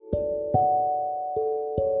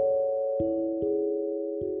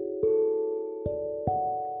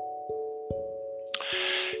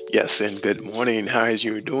Yes, and good morning. How is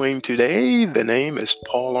you doing today? The name is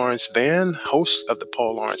Paul Lawrence Van, host of the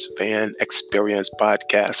Paul Lawrence Van Experience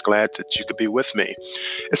podcast. Glad that you could be with me.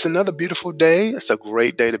 It's another beautiful day. It's a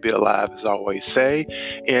great day to be alive, as I always say.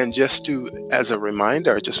 And as a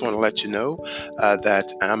reminder, I just want to let you know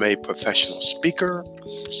that I'm a professional speaker,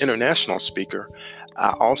 international speaker,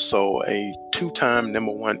 also a two-time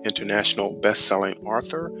number one international best-selling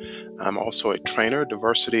author. I'm also a trainer,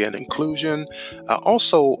 diversity and inclusion,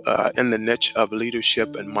 also in the niche of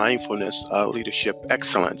leadership and mindfulness, leadership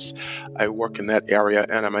excellence. I work in that area,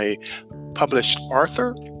 and I'm a published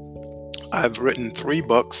author. I've written 3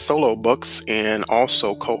 books, solo books, and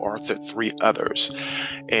also co-authored 3 others.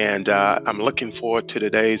 And I'm looking forward to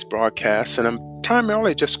today's broadcast. And I'm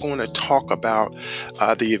primarily just going to talk about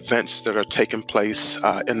the events that are taking place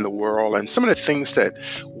in the world and some of the things that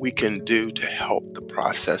we can do to help the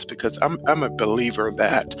process. Because I'm a believer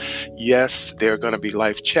that, yes, there are going to be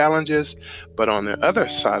life challenges, but on the other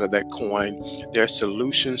side of that coin, there are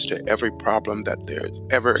solutions to every problem that there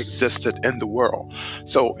ever existed in the world.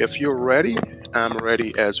 So if you're ready, I'm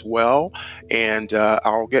ready as well. And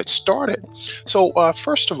I'll get started. So,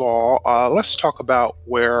 first of all, let's talk about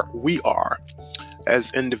where we are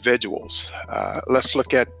as individuals. Let's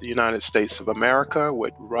look at the United States of America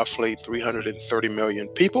with roughly 330 million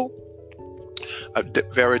people, a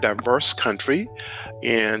very diverse country.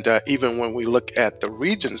 And even when we look at the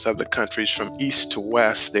regions of the countries from east to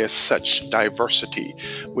west, there's such diversity,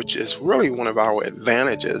 which is really one of our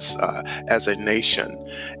advantages as a nation.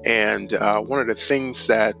 And one of the things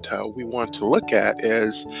that we want to look at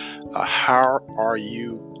is how are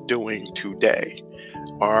you doing today?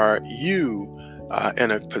 Are you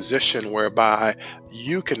in a position whereby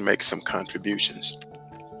you can make some contributions?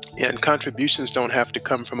 And contributions don't have to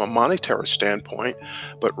come from a monetary standpoint,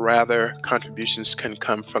 but rather contributions can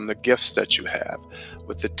come from the gifts that you have,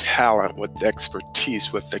 with the talent, with the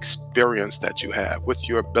expertise, with the experience that you have, with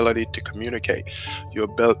your ability to communicate, your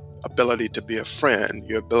ability to be a friend,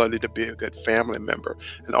 your ability to be a good family member,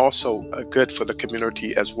 and also good for the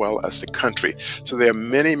community as well as the country. So there are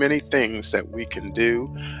many, many things that we can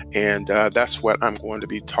do, and that's what I'm going to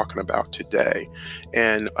be talking about today.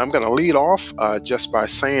 And I'm going to lead off just by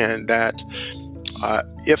saying that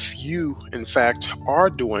if you, in fact, are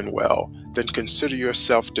doing well, then consider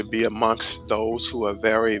yourself to be amongst those who are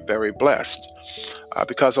very, very blessed.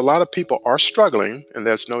 Because a lot of people are struggling, and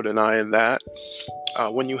there's no denying that.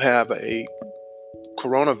 When you have a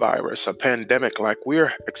coronavirus, a pandemic like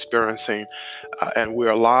we're experiencing, and we're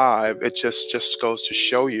alive, it just goes to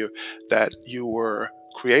show you that you were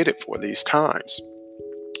created for these times.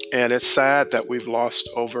 And it's sad that we've lost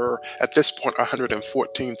over, at this point,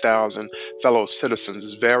 114,000 fellow citizens.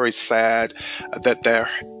 It's very sad that there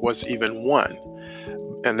was even one.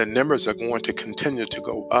 And the numbers are going to continue to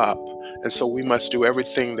go up. And so we must do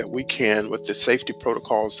everything that we can with the safety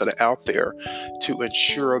protocols that are out there to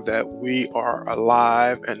ensure that we are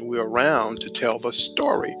alive and we're around to tell the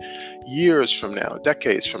story years from now,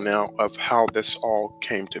 decades from now, of how this all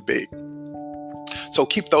came to be. So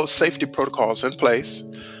keep those safety protocols in place.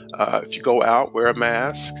 If you go out, wear a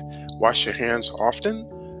mask, wash your hands often.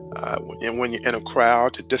 And when you're in a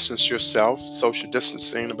crowd, to distance yourself, social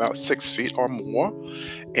distancing about 6 feet or more.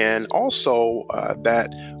 And also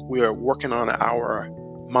that we are working on our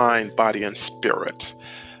mind, body, and spirit.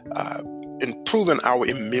 Improving our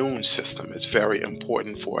immune system is very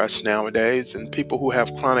important for us nowadays. And people who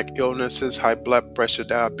have chronic illnesses, high blood pressure,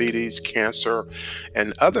 diabetes, cancer,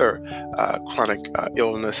 and other chronic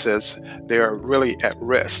illnesses, they are really at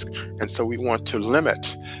risk. And so we want to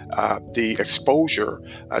limit the exposure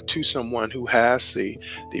to someone who has the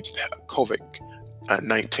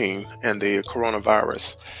COVID-19 and the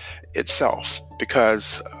coronavirus itself,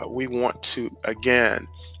 because we want to, again,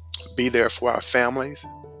 be there for our families,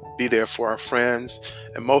 be there for our friends,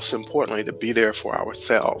 and most importantly, to be there for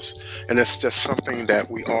ourselves. And it's just something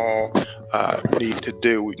that we all need to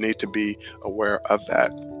do. We need to be aware of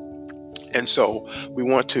that. And so we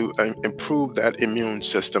want to improve that immune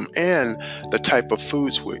system and the type of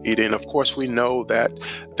foods we're eating. Of course, we know that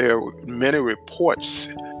there are many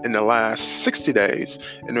reports in the last 60 days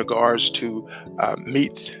in regards to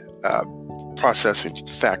meat processing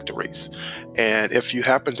factories. And if you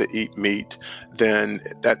happen to eat meat, then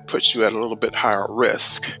that puts you at a little bit higher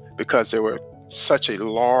risk, because there were such a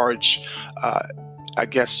large I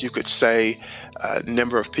guess you could say,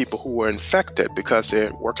 number of people who were infected because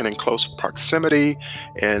they're working in close proximity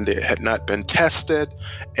and they had not been tested.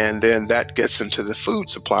 And then that gets into the food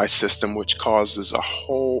supply system, which causes a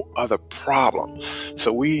whole other problem.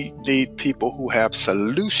 So we need people who have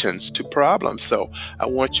solutions to problems. So I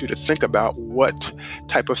want you to think about what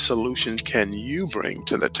type of solution can you bring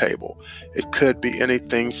to the table. It could be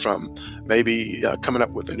anything from maybe coming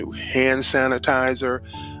up with a new hand sanitizer,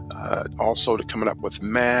 also to coming up with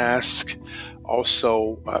masks,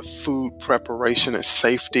 also food preparation and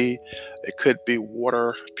safety. It could be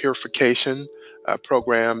water purification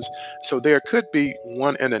programs. So there could be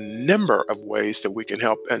one in a number of ways that we can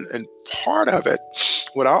help. And part of it,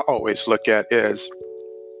 what I always look at is,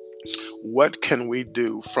 what can we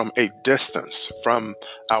do from a distance, from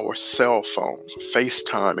our cell phone,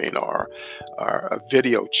 FaceTiming, or a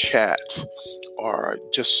video chat, or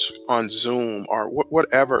just on Zoom, or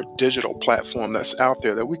whatever digital platform that's out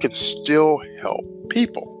there, that we can still help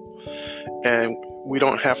people. And we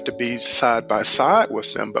don't have to be side by side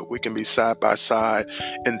with them, but we can be side by side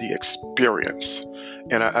in the experience.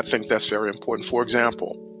 And I think that's very important. For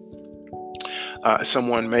example,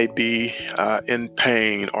 someone may be in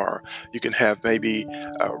pain, or you can have maybe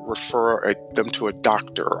refer them to a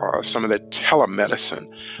doctor, or some of the telemedicine,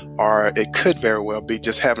 or it could very well be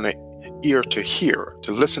just having an ear to hear,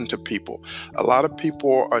 to listen to people. A lot of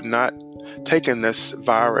people are not taking this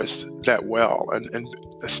virus that well, and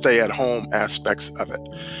stay at home aspects of it.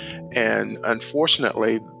 And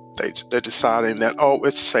unfortunately, they're deciding that, oh,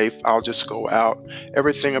 it's safe, I'll just go out,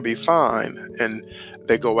 everything will be fine. And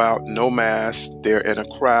they go out, no mask, they're in a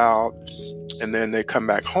crowd, and then they come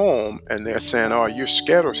back home and they're saying, oh, you're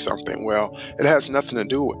scared of something. Well, it has nothing to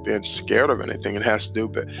do with being scared of anything. It has to do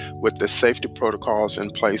with the safety protocols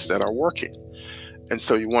in place that are working. And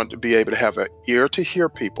so you want to be able to have an ear to hear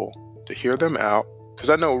people, to hear them out. Because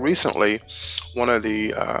I know recently one of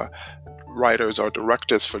the writers or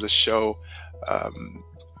directors for the show,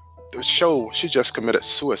 she just committed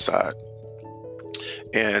suicide.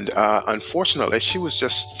 And unfortunately, she was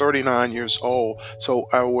just 39 years old. So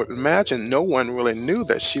I would imagine no one really knew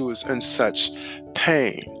that she was in such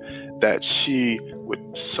pain, that she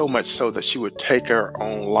would, so much so that she would take her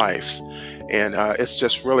own life. And it's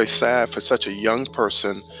just really sad for such a young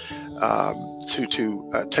person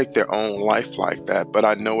to take their own life like that. But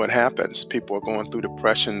I know it happens. People are going through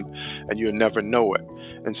depression and you'll never know it.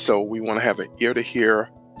 And so we want to have an ear to hear,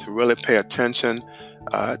 to really pay attention,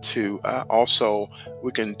 also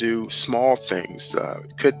we can do small things.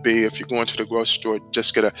 It could be, if you're going to the grocery store,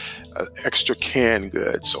 just get a extra canned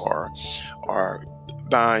goods, or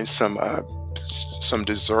buying some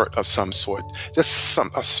dessert of some sort. Just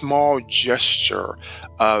a small gesture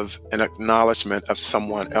of an acknowledgement of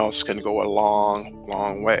someone else can go a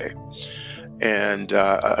long way. And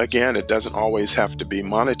again, it doesn't always have to be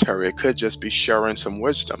monetary. It could just be sharing some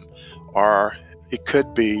wisdom, or it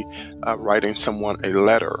could be writing someone a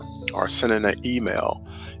letter, or sending an email.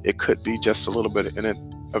 It could be just a little bit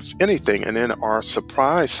of anything, and then or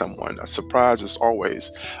surprise someone. A surprise is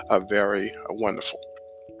always very wonderful.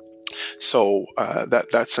 So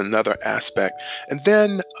that's another aspect. And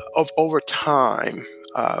then over time,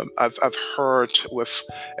 I've heard, with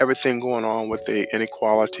everything going on with the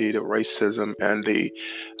inequality, the racism, and the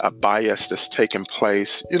bias that's taking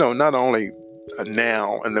place, not only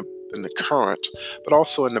now in the current, but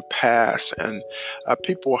also in the past. And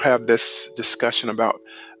people have this discussion about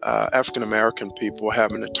African American people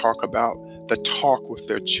having to talk with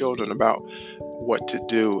their children about what to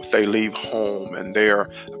do if they leave home and they're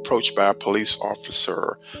approached by a police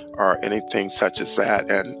officer or anything such as that.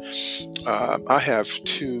 And I have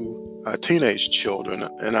two teenage children,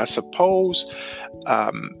 and I suppose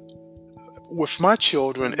with my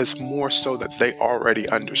children, it's more so that they already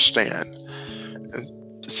understand.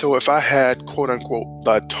 So if I had, quote unquote,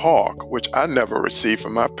 the talk, which I never received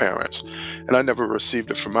from my parents, and I never received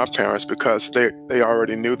it from my parents because they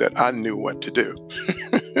already knew that I knew what to do.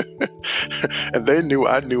 And they knew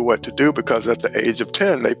I knew what to do because at the age of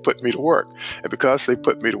 10, they put me to work. And because they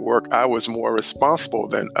put me to work, I was more responsible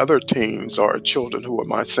than other teens or children who were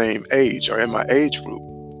my same age or in my age group.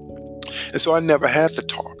 And so I never had the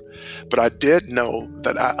talk. But I did know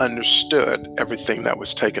that I understood everything that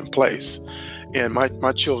was taking place. And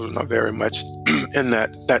my children are very much in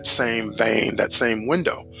that same vein, that same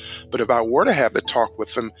window. But if I were to have the talk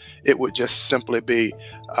with them, it would just simply be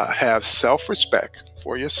have self-respect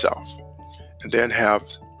for yourself, and then have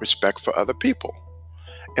respect for other people.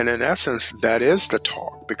 And in essence, that is the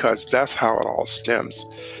talk, because that's how it all stems.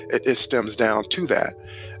 It stems down to that.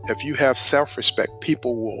 If you have self-respect,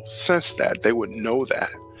 people will sense that. They would know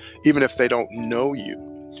that. even if they don't know you.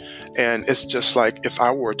 And it's just like if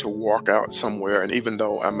I were to walk out somewhere, and even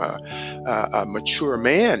though I'm a mature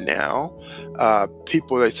man now,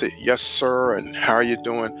 people, they say, yes, sir, and how are you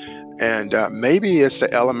doing? And maybe it's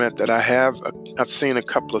the element that I've seen a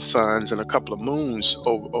couple of suns and a couple of moons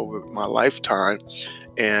over my lifetime.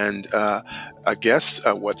 And I guess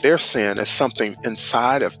what they're saying is something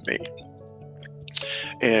inside of me.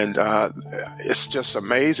 And it's just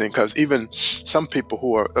amazing because even some people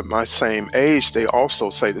who are at my same age, they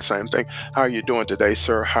also say the same thing. How are you doing today,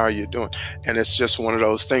 sir? How are you doing? And it's just one of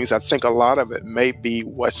those things. I think a lot of it may be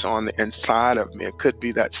what's on the inside of me. It could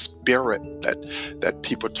be that spirit that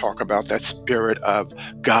people talk about, that spirit of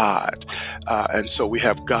God. And so we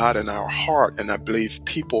have God in our heart. And I believe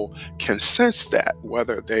people can sense that,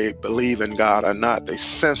 whether they believe in God or not, they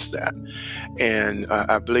sense that. And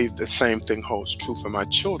I believe the same thing holds true for my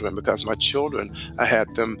children, because my children, I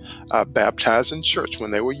had them baptized in church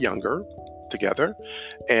when they were younger together.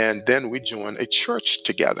 And then we joined a church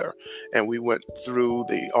together, and we went through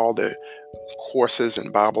all the courses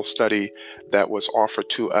and Bible study that was offered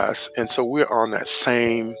to us. And so we're on that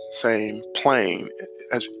same plane,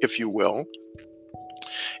 as if you will,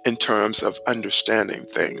 in terms of understanding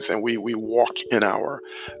things. And we walk in our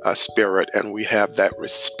spirit, and we have that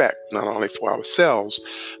respect, not only for ourselves,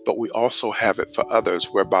 but we also have it for others,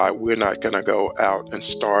 whereby we're not going to go out and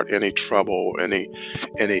start any trouble, any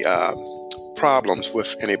problems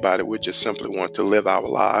with anybody. We just simply want to live our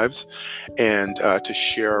lives and to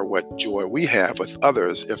share what joy we have with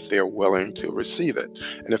others if they're willing to receive it.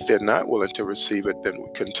 And if they're not willing to receive it, then we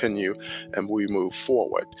continue and we move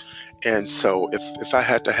forward. And so if I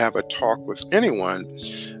had to have a talk with anyone,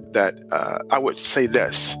 that I would say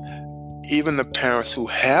this: even the parents who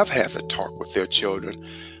have had the talk with their children,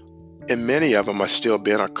 and many of them are still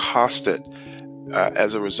being accosted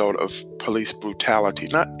as a result of police brutality.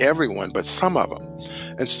 Not everyone, but some of them.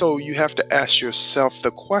 And so you have to ask yourself the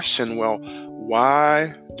question, well,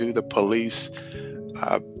 why do the police,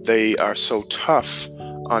 they are so tough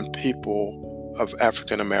on people of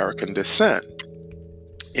African American descent?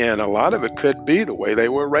 And a lot of it could be the way they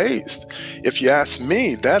were raised. If you ask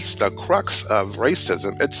me, that's the crux of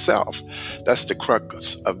racism itself. That's the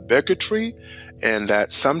crux of bigotry, and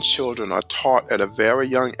that some children are taught at a very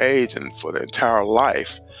young age and for their entire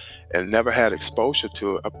life, and never had exposure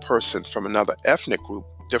to a person from another ethnic group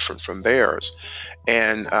different from theirs.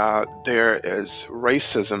 And there is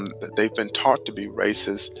racism. They've been taught to be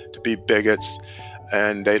racist, to be bigots,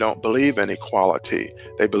 and they don't believe in equality.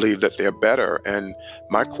 They believe that they're better. And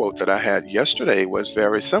my quote that I had yesterday was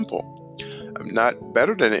very simple: I'm not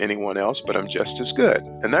better than anyone else, but I'm just as good.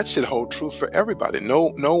 And that should hold true for everybody.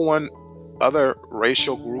 No one other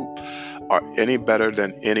racial group are any better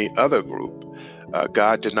than any other group.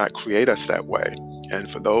 God did not create us that way. And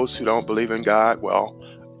for those who don't believe in God, well,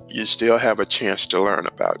 you still have a chance to learn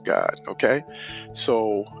about God, okay?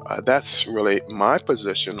 So that's really my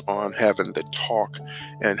position on having the talk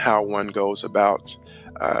and how one goes about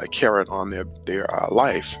carrying on their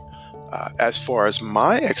life. As far as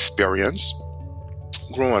my experience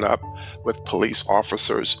growing up with police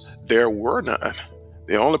officers, there were none.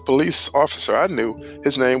 The only police officer I knew,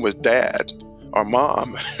 his name was Dad or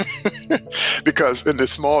Mom. Because in the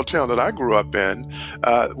small town that I grew up in,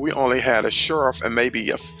 we only had a sheriff and maybe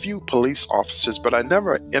a few police officers, but I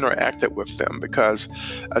never interacted with them because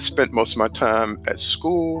I spent most of my time at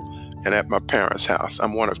school and at my parents' house.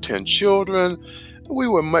 I'm one of 10 children. We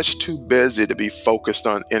were much too busy to be focused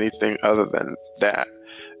on anything other than that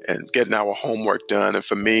and getting our homework done. And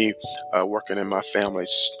for me, working in my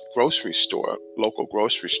family's grocery store, local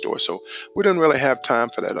grocery store. So we didn't really have time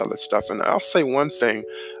for that other stuff. And I'll say one thing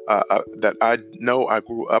that I know: I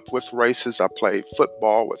grew up with races. I played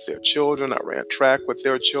football with their children. I ran track with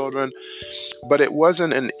their children. But it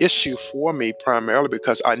wasn't an issue for me primarily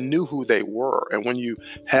because I knew who they were. And when you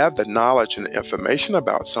have the knowledge and the information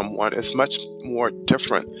about someone, it's much more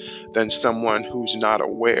different than someone who's not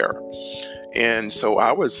aware. And so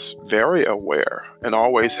I was very aware and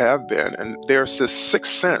always have been. And there's this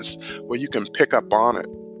sixth sense where you can pick up on it.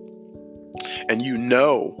 And you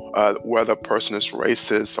know whether a person is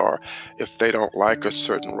racist or if they don't like a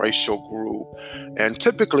certain racial group. And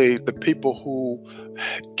typically the people who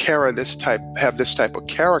have this type of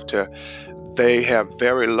character, they have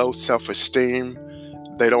very low self-esteem.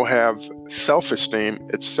 They don't have self-esteem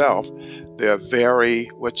itself. They're very,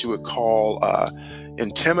 what you would call,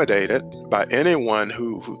 intimidated by anyone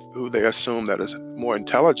who they assume that is more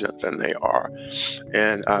intelligent than they are.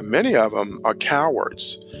 And many of them are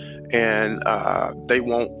cowards, and they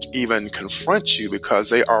won't even confront you because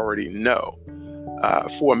they already know.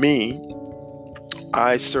 For me,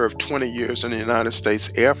 I served 20 years in the United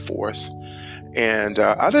States Air Force, and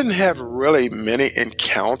I didn't have really many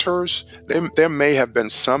encounters. There may have been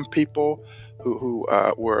some people who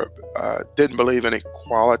were didn't believe in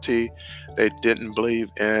equality. They didn't believe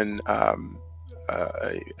in a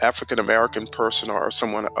African American person or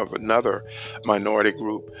someone of another minority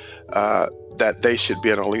group that they should be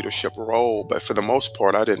in a leadership role. But for the most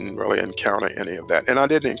part, I didn't really encounter any of that, and I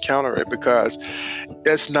didn't encounter it because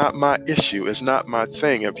it's not my issue. It's not my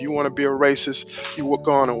thing. If you want to be a racist, you will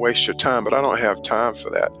go on and waste your time, but I don't have time for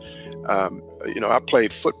that. I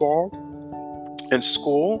played football in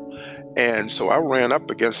school, and so I ran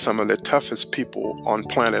up against some of the toughest people on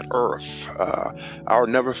planet Earth. I'll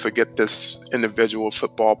never forget this individual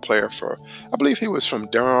football player I believe he was from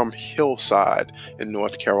Durham Hillside in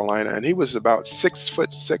North Carolina, and he was about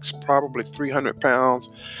 6'6", probably 300 pounds,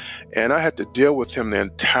 and I had to deal with him the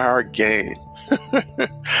entire game.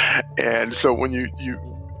 And so when you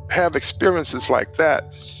have experiences like that,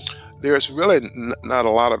 there's really not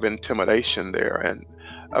a lot of intimidation there. And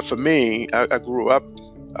for me, I grew up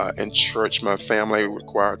in church. My family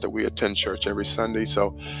required that we attend church every Sunday,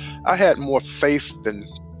 so I had more faith than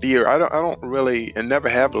fear. I don't really, and never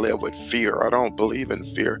have lived with fear. I don't believe in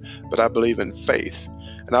fear, but I believe in faith.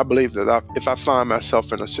 And I believe that if I find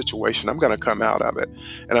myself in a situation, I'm going to come out of it,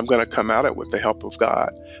 and I'm going to come out of it with the help of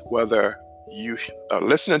God. Whether you are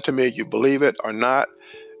listening to me, you believe it or not,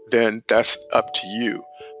 then that's up to you.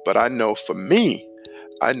 But I know for me,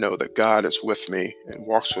 I know that God is with me and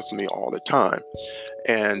walks with me all the time.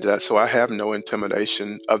 And so I have no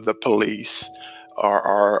intimidation of the police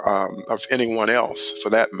or of anyone else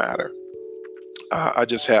for that matter. I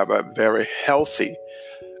just have a very healthy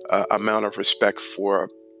amount of respect for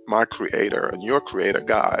my creator and your creator,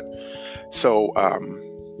 God. So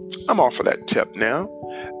I'm off of that tip now.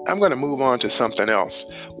 I'm going to move on to something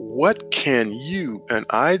else. What can you and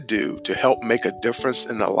I do to help make a difference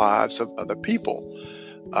in the lives of other people?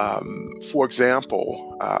 For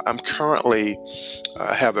example, I'm currently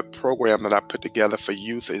have a program that I put together for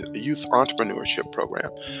youth, a youth entrepreneurship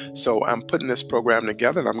program. So I'm putting this program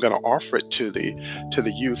together, and I'm going to offer it to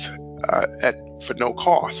the youth for no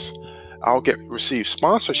cost. I'll receive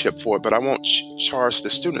sponsorship for it, but I won't charge the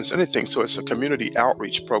students anything. So it's a community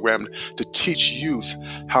outreach program to teach youth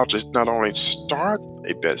how to not only start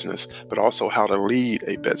a business, but also how to lead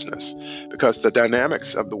a business. Because the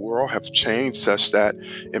dynamics of the world have changed such that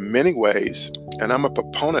in many ways, and I'm a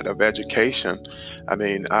proponent of education. I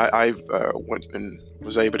mean, I went and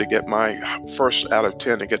was able to get my first out of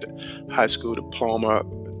 10 to get the high school diploma,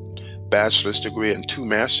 bachelor's degree, and 2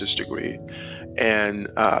 master's degrees. And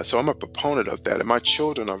so I'm a proponent of that. And my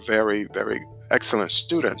children are very, very excellent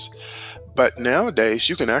students. But nowadays,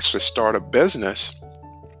 you can actually start a business,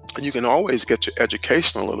 and you can always get your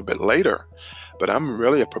education a little bit later. But I'm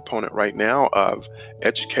really a proponent right now of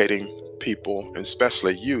educating people, and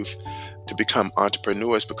especially youth, to become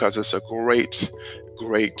entrepreneurs, because it's a great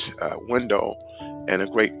window and a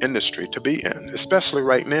great industry to be in, especially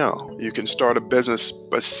right now. You can start a business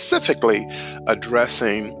specifically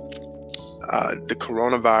addressing the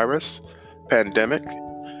coronavirus pandemic,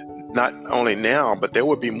 not only now, but there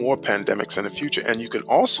will be more pandemics in the future. And you can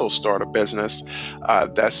also start a business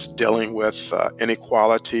that's dealing with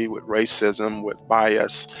inequality, with racism, with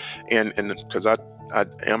bias, and because I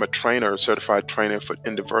am a trainer, a certified trainer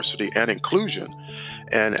in diversity and inclusion.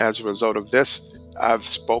 And as a result of this, I've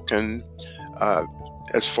spoken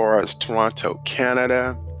as far as Toronto,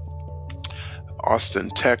 Canada, Austin,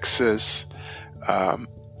 Texas,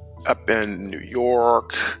 up in New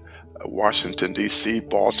York, Washington, D.C.,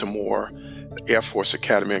 Baltimore, Air Force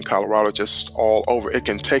Academy in Colorado, just all over. It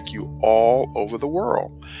can take you all over the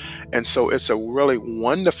world. And so it's a really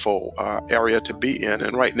wonderful area to be in.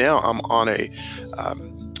 And right now I'm on a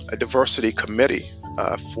diversity committee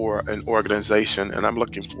for an organization, and I'm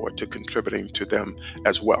looking forward to contributing to them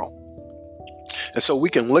as well. And so we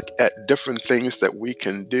can look at different things that we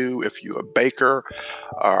can do. If you're a baker,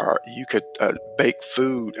 or you could bake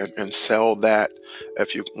food and sell that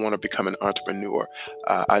if you want to become an entrepreneur.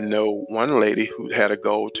 I know one lady who had a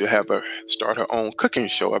goal to start her own cooking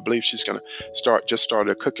show. I believe she's going to just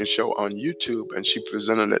started a cooking show on YouTube, and she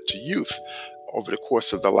presented it to youth over the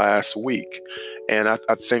course of the last week. And I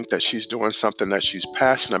think that she's doing something that she's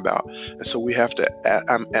passionate about. And so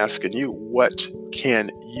I'm asking you, what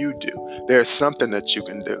can you do? There's something that you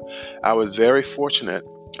can do. I was very fortunate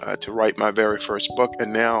to write my very first book,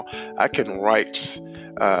 and now I can write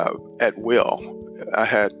at will. I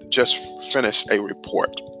had just finished a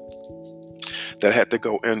report that had to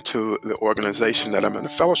go into the organization that I'm in a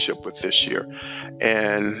fellowship with this year.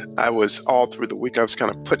 And I was all through the week, I was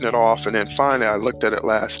kind of putting it off. And then finally, I looked at it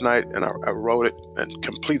last night and I wrote it and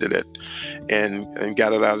completed it and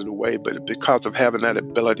got it out of the way. But because of having that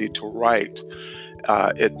ability to write,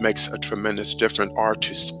 it makes a tremendous difference, or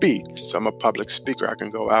to speak. So I'm a public speaker. I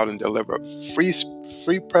can go out and deliver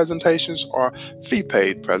free presentations or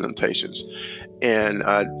fee-paid presentations, and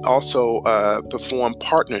also perform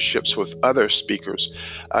partnerships with other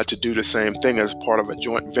speakers to do the same thing as part of a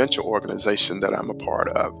joint venture organization that I'm a part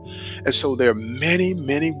of. And so there are many,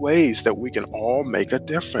 many ways that we can all make a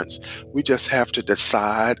difference. We just have to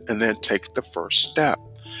decide and then take the first step.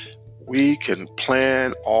 We can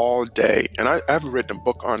plan all day. And I've written a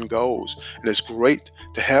book on goals, and it's great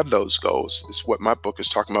to have those goals. It's what my book is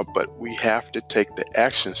talking about, but we have to take the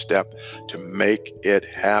action step to make it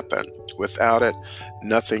happen. Without it,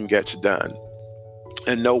 nothing gets done.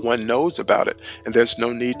 And no one knows about it. And there's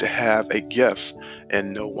no need to have a gift,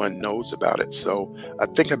 and no one knows about it. So I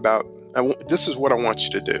think about, this is what I want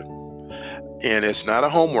you to do. And it's not a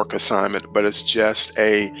homework assignment, but it's just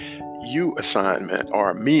a you assignment or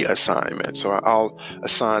a me assignment. So I'll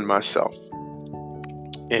assign myself,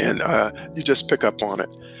 and you just pick up on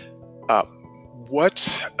it.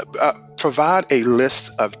 Provide a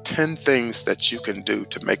list of 10 things that you can do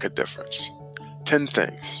to make a difference. 10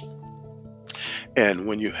 things. And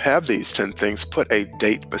when you have these 10 things, put a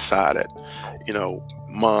date beside it,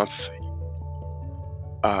 month,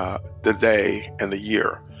 the day, and the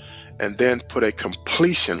year. And then put a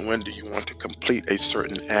completion. When do you want to complete a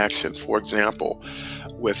certain action? For example,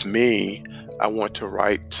 with me, I want to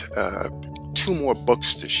write 2 more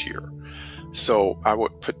books this year. So I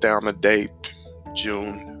would put down the date,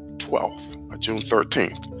 June 12th or June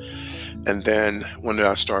 13th. And then when did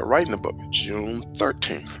I start writing the book? June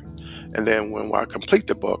 13th. And then when I complete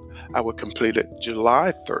the book, I would complete it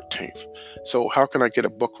July 13th. So how can I get a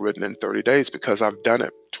book written in 30 days? Because I've done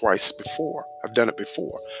it twice before. I've done it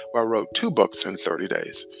before, where I wrote 2 books in 30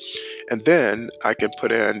 days. And then I can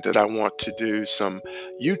put in that I want to do some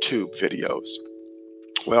YouTube videos.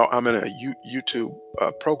 Well, I'm in a YouTube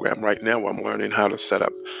program right now where I'm learning how to set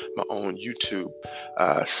up my own YouTube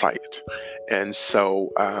site. And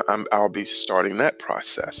so I'll be starting that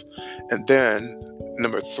process. And then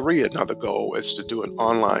number 3, another goal is to do an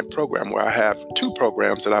online program where I have 2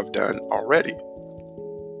 programs that I've done already.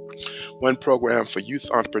 One program for youth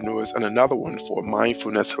entrepreneurs and another one for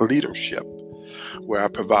mindfulness leadership, where I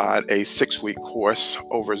provide a 6-week course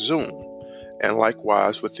over Zoom. And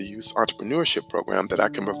likewise with the youth entrepreneurship program, that I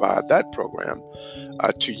can provide that program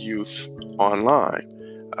to youth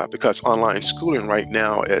online, because online schooling right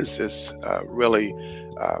now is really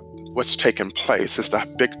what's taking place. It's the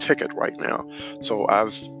big ticket right now. So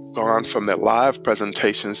I've gone from the live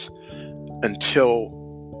presentations until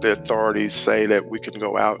the authorities say that we can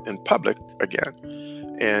go out in public again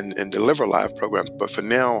and deliver live programs. But for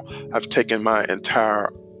now, I've taken my entire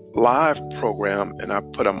live program and I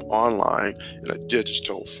put them online in a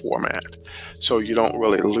digital format. So you don't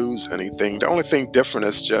really lose anything. The only thing different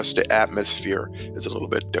is just the atmosphere is a little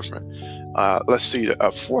bit different. Let's see, a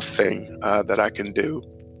 4th thing that I can do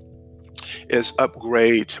is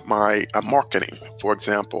upgrade my marketing. For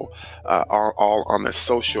example, all on the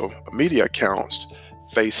social media accounts,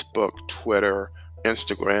 Facebook, Twitter,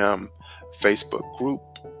 Instagram, Facebook group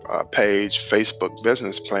page, Facebook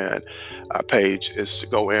business plan page, is to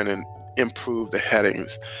go in and improve the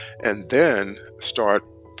headings and then start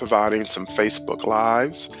providing some Facebook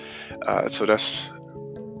Lives. So that's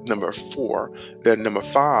number 4. Then number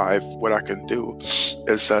 5, what I can do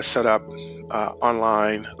is set up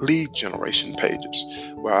online lead generation pages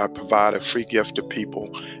where I provide a free gift to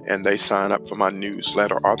people and they sign up for my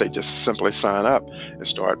newsletter, or they just simply sign up and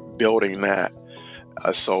start building that.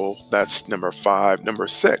 So that's number 5. Number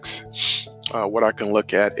 6, what I can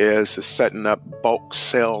look at is setting up bulk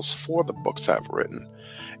sales for the books I've written.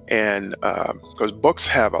 And because books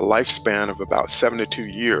have a lifespan of about 72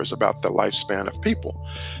 years, about the lifespan of people.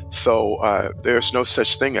 So there's no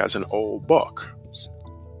such thing as an old book.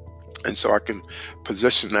 And so I can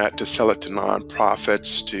position that to sell it to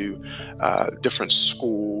nonprofits, to different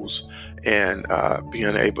schools, and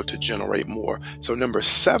being able to generate more. So number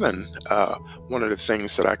 7, one of the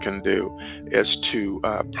things that I can do is to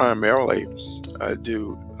primarily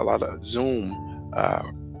do a lot of Zoom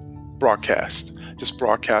broadcast. Just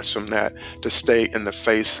broadcast from that to stay in the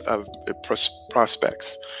face of the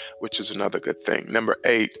prospects, which is another good thing. Number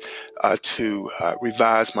 8, to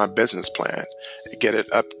revise my business plan, get it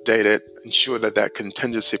updated, ensure that that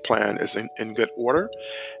contingency plan is in good order,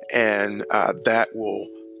 and that will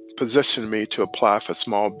positioned me to apply for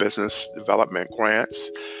small business development grants,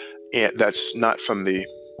 and that's not from the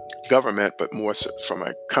government, but more so from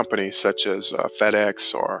a company such as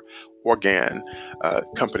FedEx or Organ,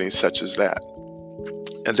 companies such as that.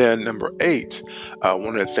 And then number 8,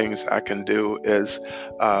 one of the things I can do is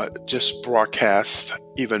just broadcast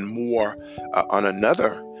even more on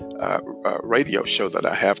another radio show that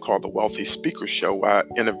I have called the Wealthy Speaker Show, where I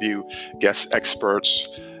interview guest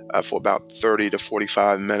experts for about 30 to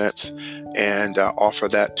 45 minutes and offer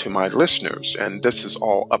that to my listeners. And this is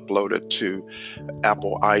all uploaded to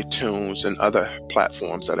Apple iTunes and other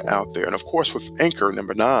platforms that are out there. And of course, with Anchor,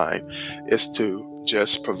 number 9 is to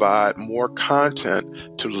just provide more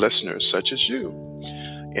content to listeners such as you.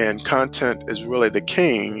 And content is really the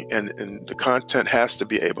king, and the content has to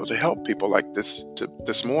be able to help people like this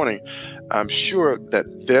morning. I'm sure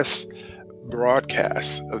that this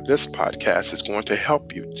broadcast of this podcast is going to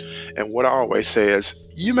help you. And what I always say is,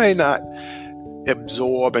 you may not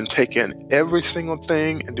absorb and take in every single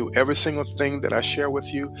thing and do every single thing that I share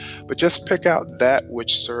with you, but just pick out that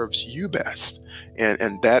which serves you best.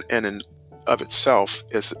 And that in and of itself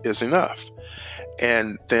is enough.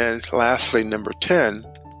 And then lastly, number 10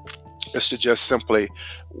 is to just simply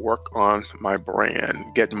work on my brand,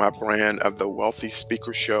 get my brand of the Wealthy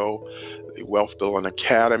Speaker Show, the Wealth Building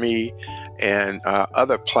Academy, and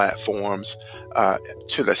other platforms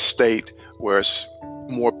to the state where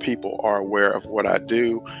more people are aware of what I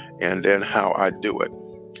do and then how I do it.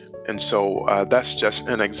 And so that's just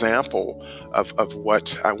an example of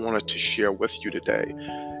what I wanted to share with you today.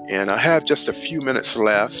 And I have just a few minutes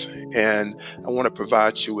left, and I want to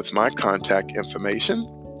provide you with my contact information.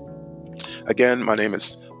 Again, my name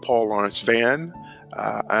is Paul Lawrence Vann.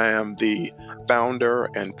 I am the founder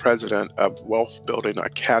and president of Wealth Building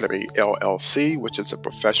Academy, LLC, which is a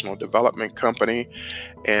professional development company.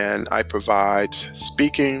 And I provide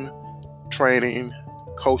speaking, training,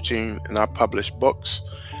 coaching, and I publish books.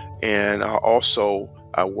 And I also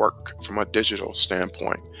work from a digital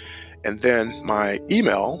standpoint. And then my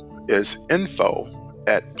email is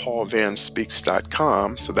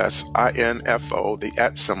info@paulvannspeaks.com. So that's INFO, the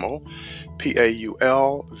 @ symbol,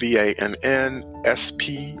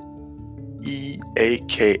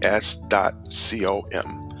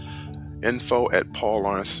 PAULVANNSPEAKS.com.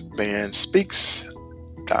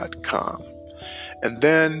 info@paulvannspeaks.com. And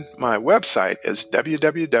then my website is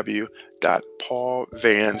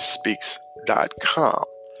www.paulvannspeaks.com.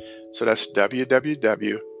 So that's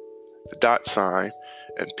www.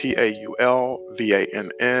 and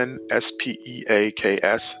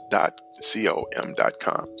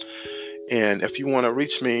PAULVANNSPEAKS.com. And if you want to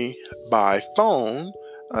reach me by phone,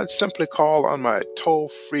 simply call on my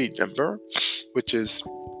toll-free number, which is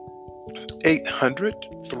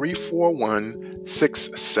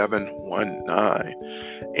 800-341-6719.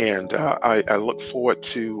 And I look forward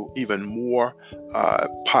to even more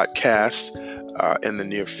podcasts in the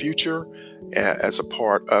near future as a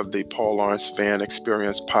part of the Paul Lawrence Vann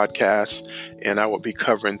Experience podcast. And I will be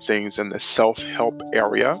covering things in the self-help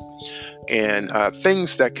area and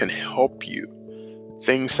things that can help you,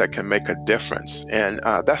 things that can make a difference. And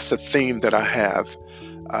that's the theme that I have.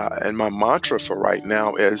 And my mantra for right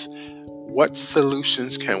now is, what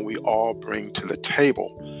solutions can we all bring to the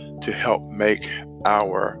table to help make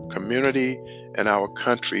our community and our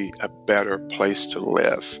country a better place to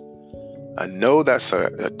live? I know that's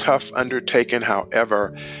a tough undertaking.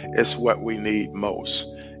 However, it's what we need most.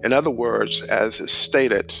 In other words, as is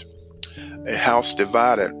stated, a house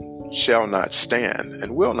divided shall not stand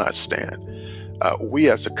and will not stand. We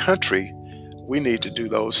as a country, we need to do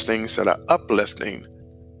those things that are uplifting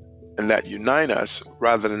and that unite us,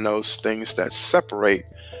 rather than those things that separate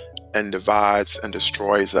and divides and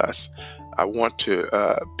destroys us. I want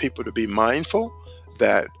people to be mindful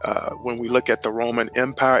that when we look at the Roman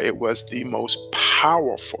Empire, it was the most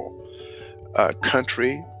powerful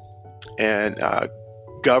country and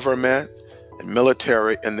government and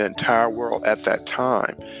military in the entire world at that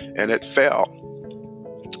time, and it fell.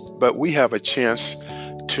 But we have a chance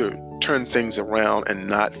to turn things around and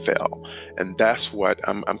not fail, and that's what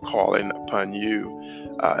I'm calling upon you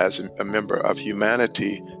as a member of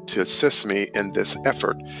humanity to assist me in this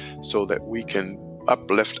effort, so that we can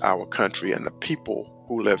uplift our country and the people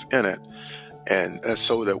who live in it, and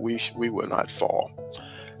so that we will not fall.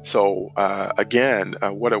 So again,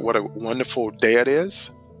 what a wonderful day it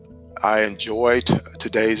is. I enjoyed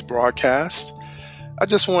today's broadcast. I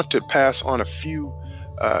just want to pass on a few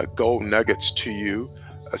gold nuggets to you,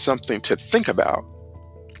 something to think about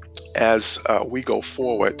as we go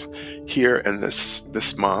forward here in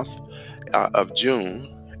this month of June.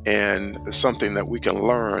 and something that we can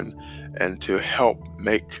learn and to help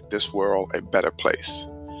make this world a better place.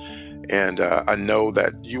 And I know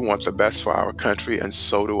that you want the best for our country, and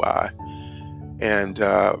so do I. And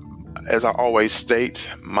as I always state,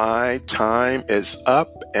 my time is up,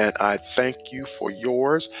 and I thank you for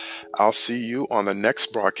yours. I'll see you on the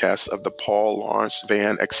next broadcast of the Paul Lawrence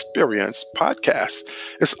Van Experience podcast.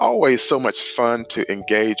 It's always so much fun to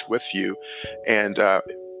engage with you, and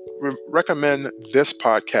recommend this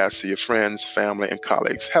podcast to your friends, family, and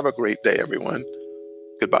colleagues. Have a great day, everyone.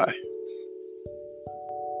 Goodbye.